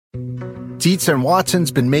Dietz and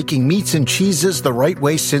Watson's been making meats and cheeses the right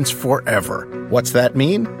way since forever. What's that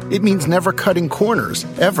mean? It means never cutting corners,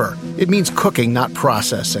 ever. It means cooking, not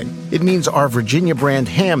processing. It means our Virginia brand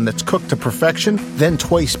ham that's cooked to perfection, then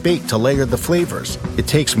twice baked to layer the flavors. It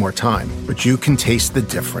takes more time, but you can taste the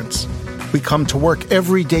difference. We come to work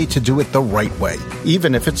every day to do it the right way,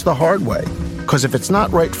 even if it's the hard way. Because if it's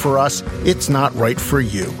not right for us, it's not right for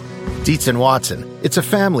you. Dietz and Watson, it's a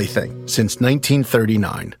family thing since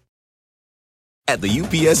 1939. At the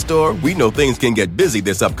UPS Store, we know things can get busy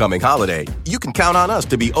this upcoming holiday. You can count on us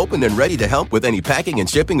to be open and ready to help with any packing and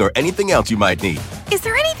shipping or anything else you might need. Is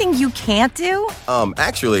there anything you can't do?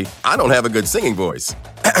 Actually, I don't have a good singing voice.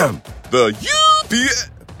 The UPS...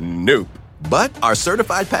 Nope. But our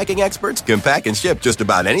certified packing experts can pack and ship just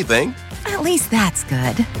about anything. At least that's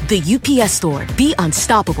good. The UPS Store. Be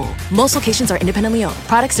unstoppable. Most locations are independently owned.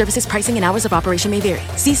 Product, services, pricing, and hours of operation may vary.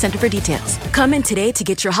 See Center for details. Come in today to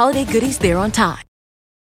get your holiday goodies there on time.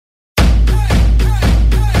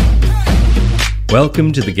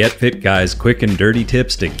 Welcome to the Get Fit Guy's quick and dirty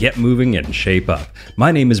tips to get moving and shape up.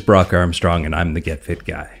 My name is Brock Armstrong and I'm the Get Fit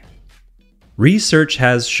Guy. Research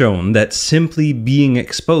has shown that simply being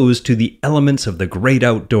exposed to the elements of the great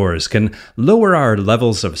outdoors can lower our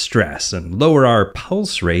levels of stress and lower our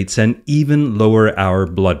pulse rates and even lower our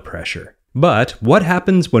blood pressure. But what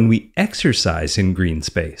happens when we exercise in green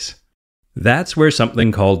space? That's where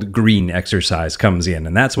something called green exercise comes in,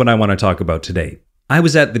 and that's what I want to talk about today. I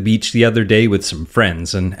was at the beach the other day with some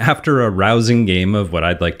friends, and after a rousing game of what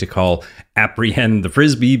I'd like to call apprehend the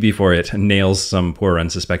frisbee before it nails some poor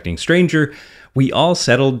unsuspecting stranger, we all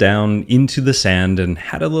settled down into the sand and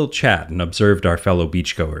had a little chat and observed our fellow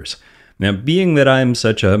beachgoers. Now, being that I'm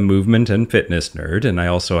such a movement and fitness nerd, and I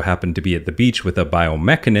also happen to be at the beach with a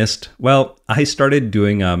biomechanist, well, I started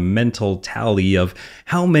doing a mental tally of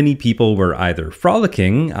how many people were either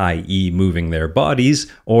frolicking, i.e. moving their bodies,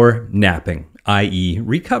 or napping, i.e.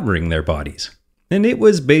 recovering their bodies. And it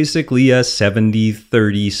was basically a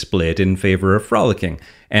 70-30 split in favor of frolicking.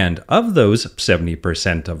 And of those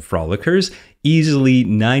 70% of frolickers, easily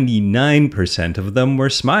 99% of them were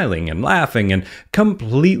smiling and laughing and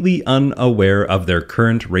completely unaware of their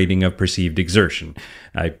current rating of perceived exertion.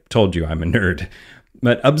 I told you I'm a nerd.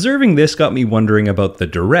 But observing this got me wondering about the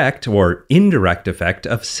direct or indirect effect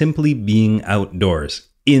of simply being outdoors,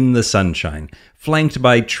 in the sunshine, flanked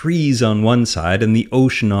by trees on one side and the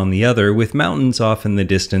ocean on the other, with mountains off in the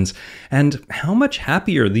distance, and how much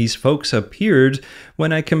happier these folks appeared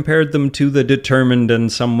when I compared them to the determined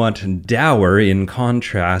and somewhat dour, in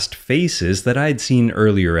contrast, faces that I'd seen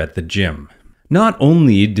earlier at the gym. Not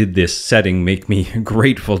only did this setting make me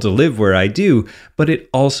grateful to live where I do, but it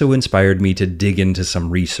also inspired me to dig into some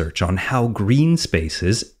research on how green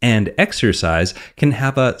spaces and exercise can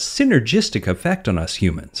have a synergistic effect on us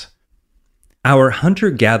humans. Our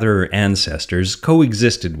hunter-gatherer ancestors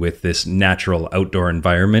coexisted with this natural outdoor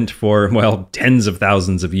environment for, well, tens of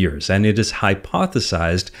thousands of years, and it is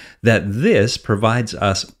hypothesized that this provides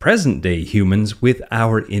us present-day humans with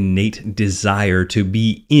our innate desire to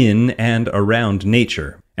be in and around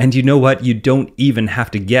nature. And you know what? You don't even have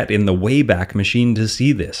to get in the Wayback Machine to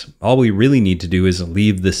see this. All we really need to do is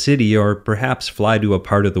leave the city or perhaps fly to a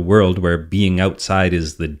part of the world where being outside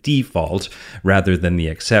is the default rather than the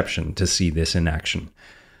exception to see this in action.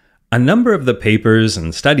 A number of the papers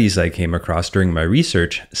and studies I came across during my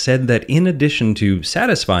research said that in addition to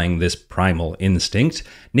satisfying this primal instinct,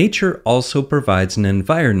 nature also provides an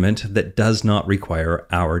environment that does not require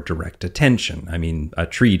our direct attention. I mean, a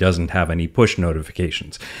tree doesn't have any push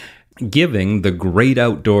notifications, giving the great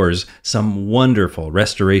outdoors some wonderful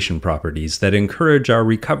restoration properties that encourage our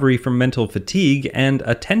recovery from mental fatigue and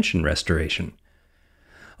attention restoration.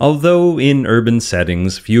 Although in urban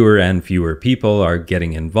settings, fewer and fewer people are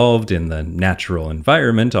getting involved in the natural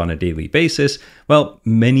environment on a daily basis, well,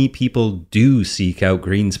 many people do seek out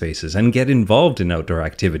green spaces and get involved in outdoor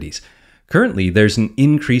activities. Currently, there's an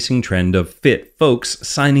increasing trend of fit folks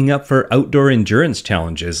signing up for outdoor endurance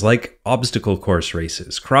challenges like obstacle course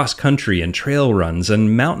races, cross-country and trail runs,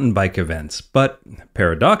 and mountain bike events. But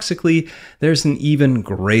paradoxically, there's an even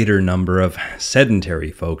greater number of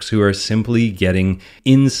sedentary folks who are simply getting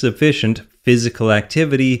insufficient physical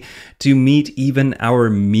activity to meet even our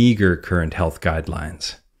meager current health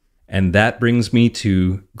guidelines. And that brings me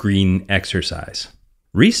to green exercise.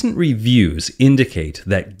 Recent reviews indicate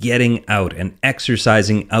that getting out and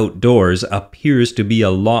exercising outdoors appears to be a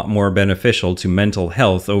lot more beneficial to mental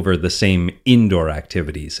health over the same indoor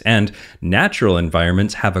activities, and natural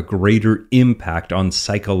environments have a greater impact on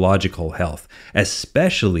psychological health,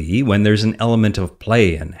 especially when there's an element of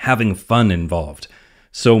play and having fun involved.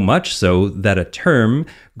 So much so that a term,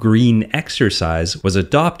 green exercise, was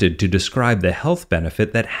adopted to describe the health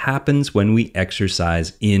benefit that happens when we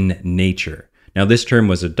exercise in nature. Now, this term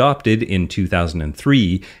was adopted in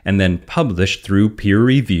 2003 and then published through peer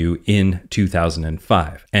review in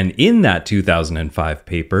 2005. And in that 2005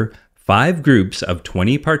 paper, 5 groups of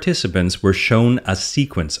 20 participants were shown a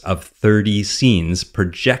sequence of 30 scenes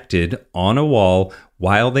projected on a wall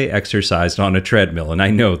while they exercised on a treadmill. And I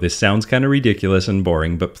know this sounds kind of ridiculous and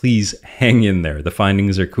boring, but please hang in there. The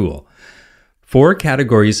findings are cool. 4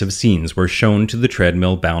 categories of scenes were shown to the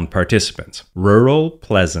treadmill-bound participants: rural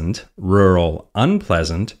pleasant, rural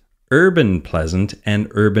unpleasant, urban pleasant, and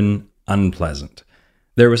urban unpleasant.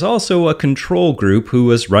 There was also a control group who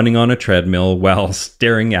was running on a treadmill while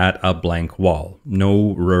staring at a blank wall.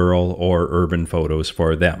 No rural or urban photos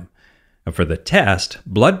for them. For the test,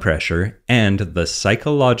 blood pressure and the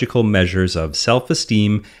psychological measures of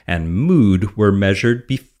self-esteem and mood were measured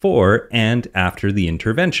before and after the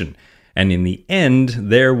intervention. And in the end,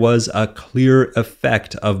 there was a clear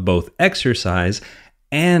effect of both exercise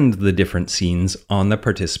and the different scenes on the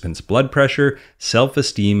participants' blood pressure,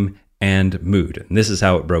 self-esteem, and mood. And this is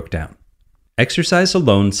how it broke down. Exercise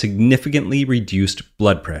alone significantly reduced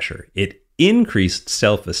blood pressure. It increased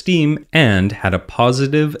self-esteem and had a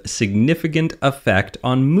positive, significant effect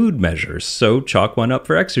on mood measures. So chalk one up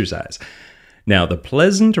for exercise. Now, the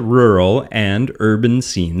pleasant rural and urban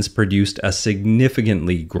scenes produced a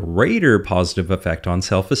significantly greater positive effect on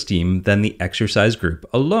self-esteem than the exercise group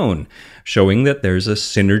alone, showing that there's a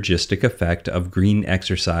synergistic effect of green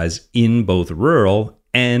exercise in both rural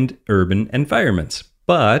and urban environments.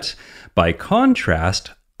 But, by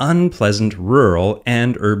contrast, unpleasant rural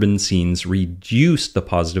and urban scenes reduce the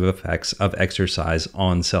positive effects of exercise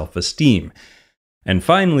on self-esteem. And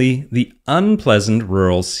finally, the unpleasant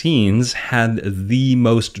rural scenes had the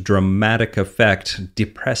most dramatic effect,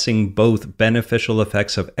 depressing both beneficial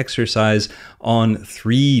effects of exercise on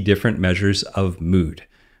 3 different measures of mood.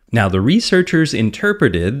 Now, the researchers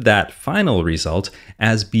interpreted that final result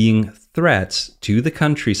as being threats to the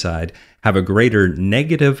countryside have a greater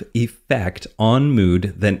negative effect on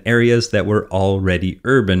mood than areas that were already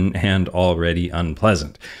urban and already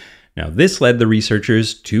unpleasant. Now, this led the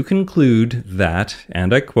researchers to conclude that,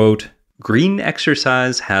 and I quote, "Green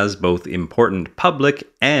exercise has both important public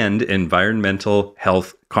and environmental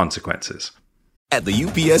health consequences." At the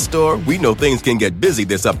UPS Store, we know things can get busy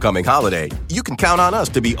this upcoming holiday. You can count on us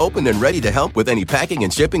to be open and ready to help with any packing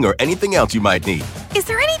and shipping or anything else you might need. Is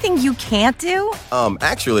there anything you can't do?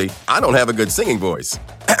 Actually, I don't have a good singing voice.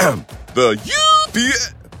 The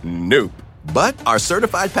UPS... Nope. But our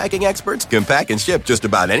certified packing experts can pack and ship just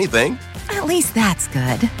about anything. At least that's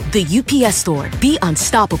good. The UPS Store. Be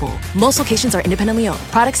unstoppable. Most locations are independently owned.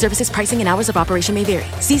 Product, services, pricing, and hours of operation may vary.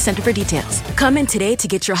 See Center for details. Come in today to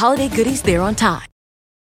get your holiday goodies there on time.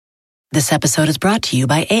 This episode is brought to you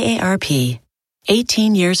by AARP.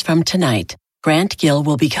 18 years from tonight, Grant Gill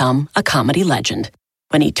will become a comedy legend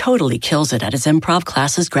when he totally kills it at his improv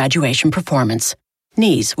class's graduation performance.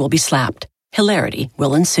 Knees will be slapped. Hilarity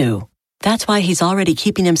will ensue. That's why he's already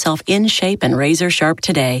keeping himself in shape and razor sharp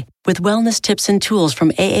today with wellness tips and tools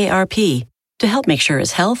from AARP to help make sure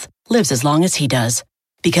his health lives as long as he does.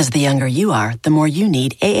 Because the younger you are, the more you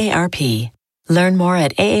need AARP. Learn more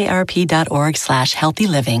at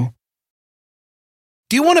aarp.org/healthyliving.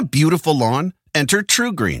 Do you want a beautiful lawn? Enter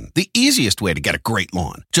TruGreen, the easiest way to get a great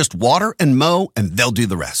lawn. Just water and mow, and they'll do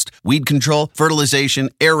the rest. Weed control, fertilization,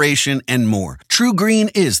 aeration, and more.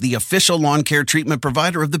 TruGreen is the official lawn care treatment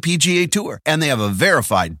provider of the PGA Tour, and they have a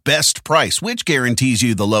verified best price, which guarantees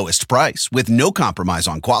you the lowest price with no compromise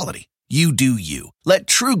on quality. You do you. Let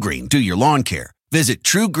TruGreen do your lawn care. Visit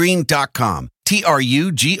TruGreen.com,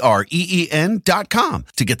 TruGreen.com,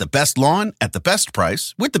 to get the best lawn at the best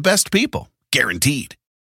price with the best people. Guaranteed.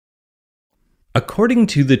 According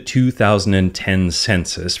to the 2010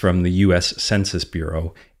 census from the U.S. Census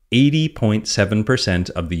Bureau, 80.7%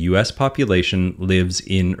 of the U.S. population lives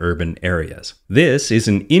in urban areas. This is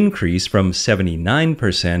an increase from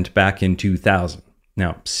 79% back in 2000.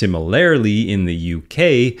 Now, similarly, in the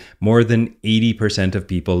UK, more than 80% of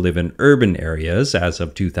people live in urban areas as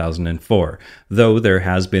of 2004, though there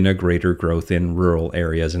has been a greater growth in rural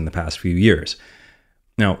areas in the past few years.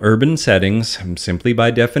 Now, urban settings, simply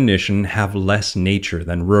by definition, have less nature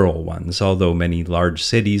than rural ones, although many large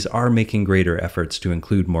cities are making greater efforts to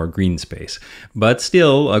include more green space. But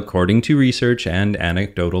still, according to research and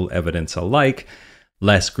anecdotal evidence alike,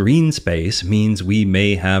 less green space means we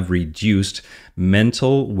may have reduced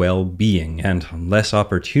mental well-being and less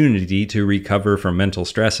opportunity to recover from mental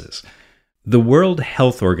stresses. The World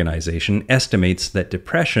Health Organization estimates that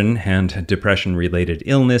depression and depression-related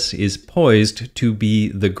illness is poised to be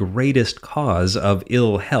the greatest cause of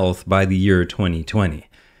ill health by the year 2020.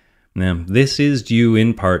 Now, this is due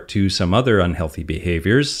in part to some other unhealthy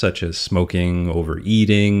behaviors, such as smoking,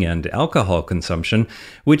 overeating, and alcohol consumption,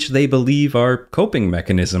 which they believe are coping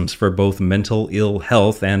mechanisms for both mental ill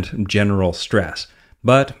health and general stress,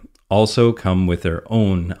 but also come with their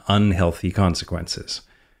own unhealthy consequences.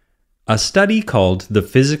 A study called The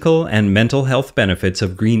Physical and Mental Health Benefits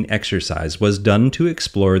of Green Exercise was done to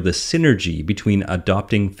explore the synergy between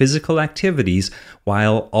adopting physical activities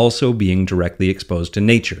while also being directly exposed to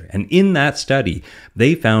nature. And in that study,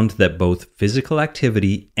 they found that both physical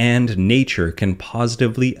activity and nature can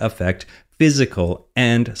positively affect physical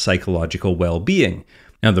and psychological well-being.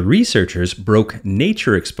 Now, the researchers broke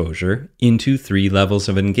nature exposure into 3 levels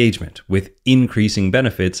of engagement, with increasing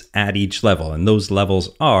benefits at each level. And those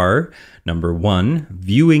levels are, number 1,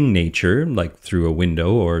 viewing nature, like through a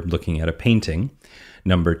window or looking at a painting.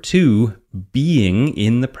 Number 2, being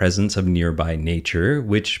in the presence of nearby nature,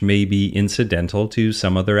 which may be incidental to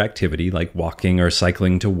some other activity, like walking or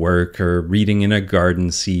cycling to work, or reading in a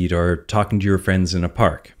garden seat, or talking to your friends in a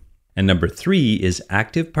park. And number 3 is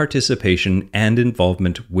active participation and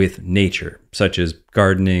involvement with nature, such as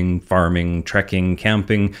gardening, farming, trekking,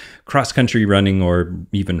 camping, cross-country running, or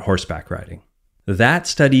even horseback riding. That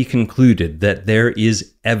study concluded that there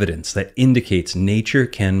is evidence that indicates nature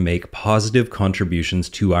can make positive contributions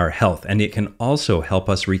to our health, and it can also help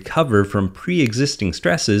us recover from pre-existing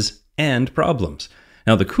stresses and problems.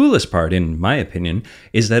 Now, the coolest part, in my opinion,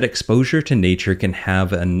 is that exposure to nature can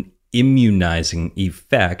have an immunizing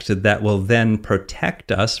effect that will then protect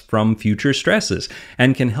us from future stresses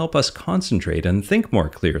and can help us concentrate and think more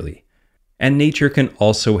clearly. And nature can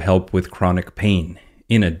also help with chronic pain.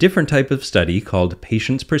 In a different type of study called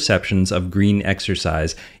Patients' Perceptions of Green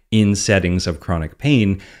Exercise in Settings of Chronic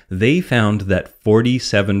Pain, they found that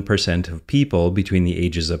 47% of people between the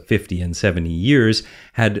ages of 50 and 70 years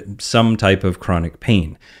had some type of chronic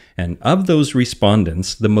pain. And of those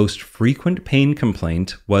respondents, the most frequent pain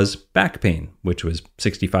complaint was back pain, which was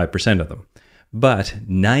 65% of them. But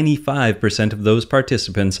 95% of those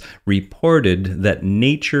participants reported that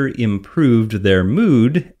nature improved their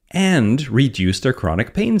mood and reduced their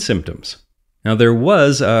chronic pain symptoms. Now, there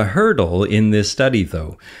was a hurdle in this study,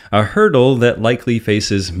 though, a hurdle that likely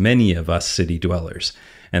faces many of us city dwellers.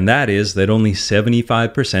 And that is that only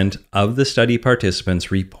 75% of the study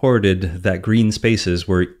participants reported that green spaces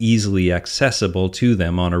were easily accessible to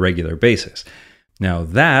them on a regular basis. Now,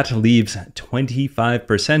 that leaves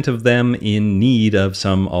 25% of them in need of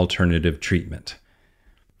some alternative treatment.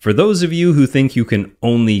 For those of you who think you can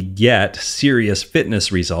only get serious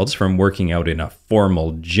fitness results from working out in a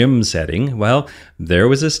formal gym setting, well, there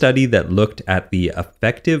was a study that looked at the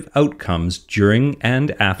effective outcomes during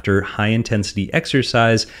and after high-intensity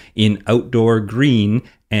exercise in outdoor green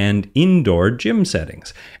and indoor gym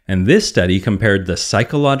settings. And this study compared the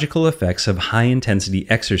psychological effects of high-intensity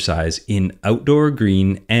exercise in outdoor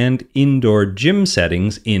green and indoor gym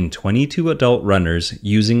settings in 22 adult runners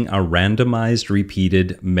using a randomized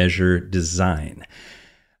repeated measure design.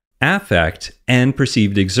 Affect and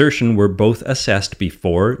perceived exertion were both assessed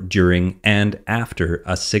before, during, and after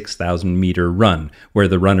a 6,000-meter run, where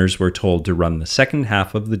the runners were told to run the second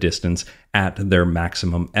half of the distance at their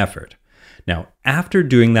maximum effort. Now, after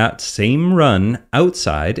doing that same run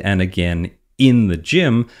outside and again in the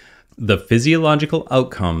gym, the physiological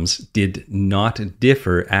outcomes did not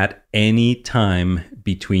differ at any time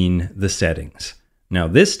between the settings. Now,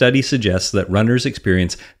 this study suggests that runners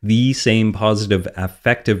experience the same positive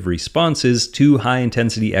affective responses to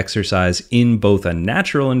high-intensity exercise in both a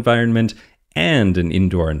natural environment and an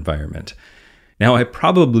indoor environment. Now, I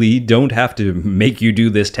probably don't have to make you do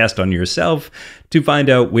this test on yourself to find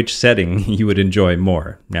out which setting you would enjoy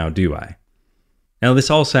more, now do I? Now, this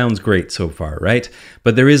all sounds great so far, right?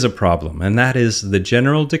 But there is a problem, and that is the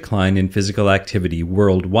general decline in physical activity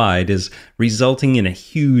worldwide is resulting in a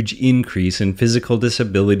huge increase in physical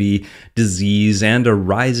disability, disease, and a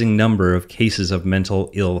rising number of cases of mental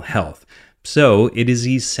ill health. So it is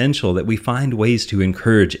essential that we find ways to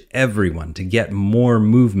encourage everyone to get more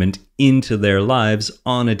movement into their lives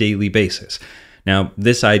on a daily basis. Now,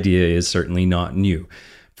 this idea is certainly not new.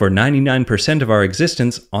 For 99% of our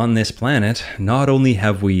existence on this planet, not only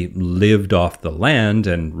have we lived off the land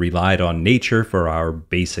and relied on nature for our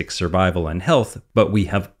basic survival and health, but we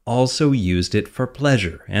have also used it for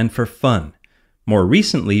pleasure and for fun. More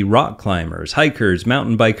recently, rock climbers, hikers,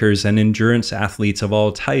 mountain bikers, and endurance athletes of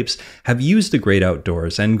all types have used the great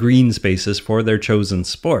outdoors and green spaces for their chosen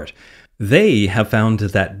sport. They have found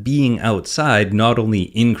that being outside not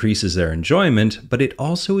only increases their enjoyment, but it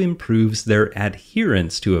also improves their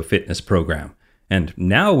adherence to a fitness program. And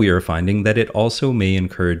now we are finding that it also may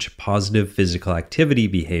encourage positive physical activity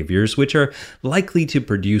behaviors, which are likely to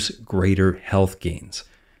produce greater health gains.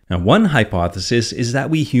 Now, one hypothesis is that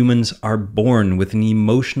we humans are born with an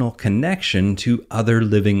emotional connection to other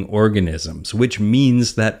living organisms, which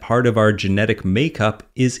means that part of our genetic makeup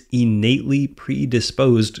is innately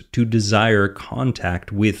predisposed to desire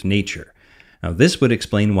contact with nature. Now, this would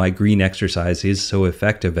explain why green exercise is so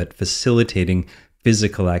effective at facilitating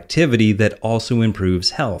physical activity that also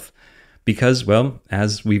improves health. Because, well,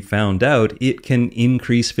 as we've found out, it can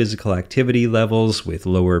increase physical activity levels with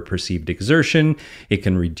lower perceived exertion, it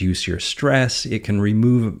can reduce your stress, it can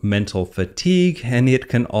remove mental fatigue, and it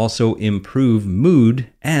can also improve mood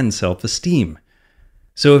and self-esteem.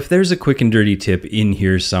 So if there's a quick and dirty tip in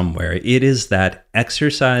here somewhere, it is that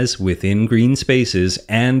exercise within green spaces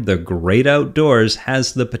and the great outdoors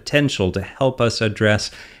has the potential to help us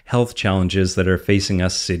address health challenges that are facing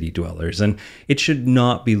us city dwellers, and it should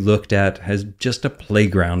not be looked at as just a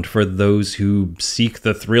playground for those who seek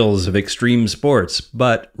the thrills of extreme sports,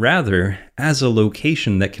 but rather as a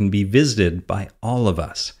location that can be visited by all of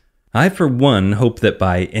us. I, for one, hope that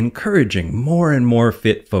by encouraging more and more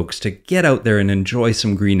fit folks to get out there and enjoy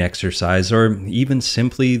some green exercise, or even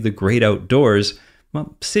simply the great outdoors,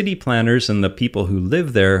 well, city planners and the people who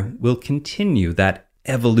live there will continue that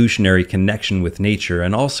evolutionary connection with nature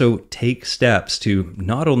and also take steps to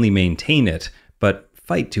not only maintain it, but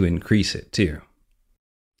fight to increase it too.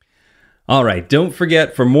 All right, don't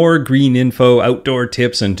forget, for more green info, outdoor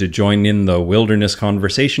tips, and to join in the wilderness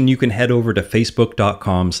conversation, you can head over to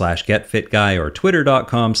facebook.com/getfitguy or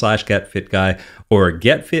twitter.com/getfitguy or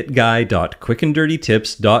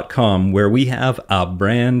getfitguy.quickanddirtytips.com, where we have a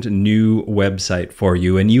brand new website for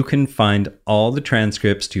you, and you can find all the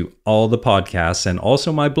transcripts to all the podcasts and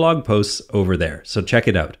also my blog posts over there. So check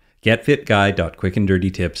it out,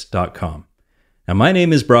 getfitguy.quickanddirtytips.com. Now, my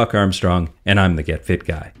name is Brock Armstrong, and I'm the Get Fit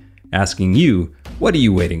Guy, asking you, what are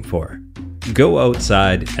you waiting for? Go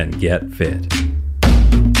outside and get fit.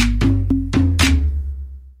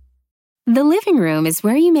 The living room is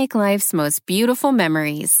where you make life's most beautiful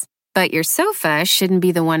memories. But your sofa shouldn't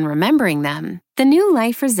be the one remembering them. The new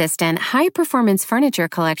life-resistant, high-performance furniture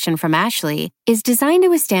collection from Ashley is designed to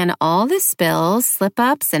withstand all the spills,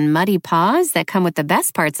 slip-ups, and muddy paws that come with the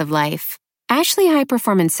best parts of life. Ashley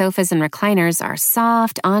high-performance sofas and recliners are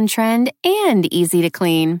soft, on-trend, and easy to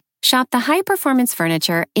clean. Shop the high-performance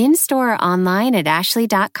furniture in-store or online at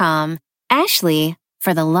ashley.com. Ashley,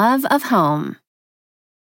 for the love of home.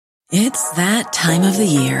 It's that time of the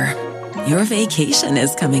year. Your vacation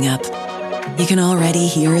is coming up. You can already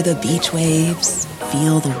hear the beach waves,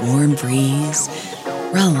 feel the warm breeze,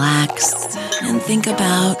 relax, and think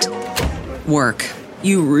about work.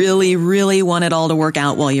 You really, really want it all to work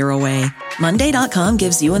out while you're away. Monday.com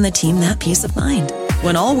gives you and the team that peace of mind.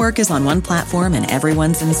 When all work is on one platform and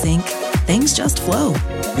everyone's in sync, things just flow.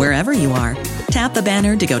 Wherever you are, tap the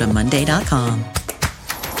banner to go to Monday.com.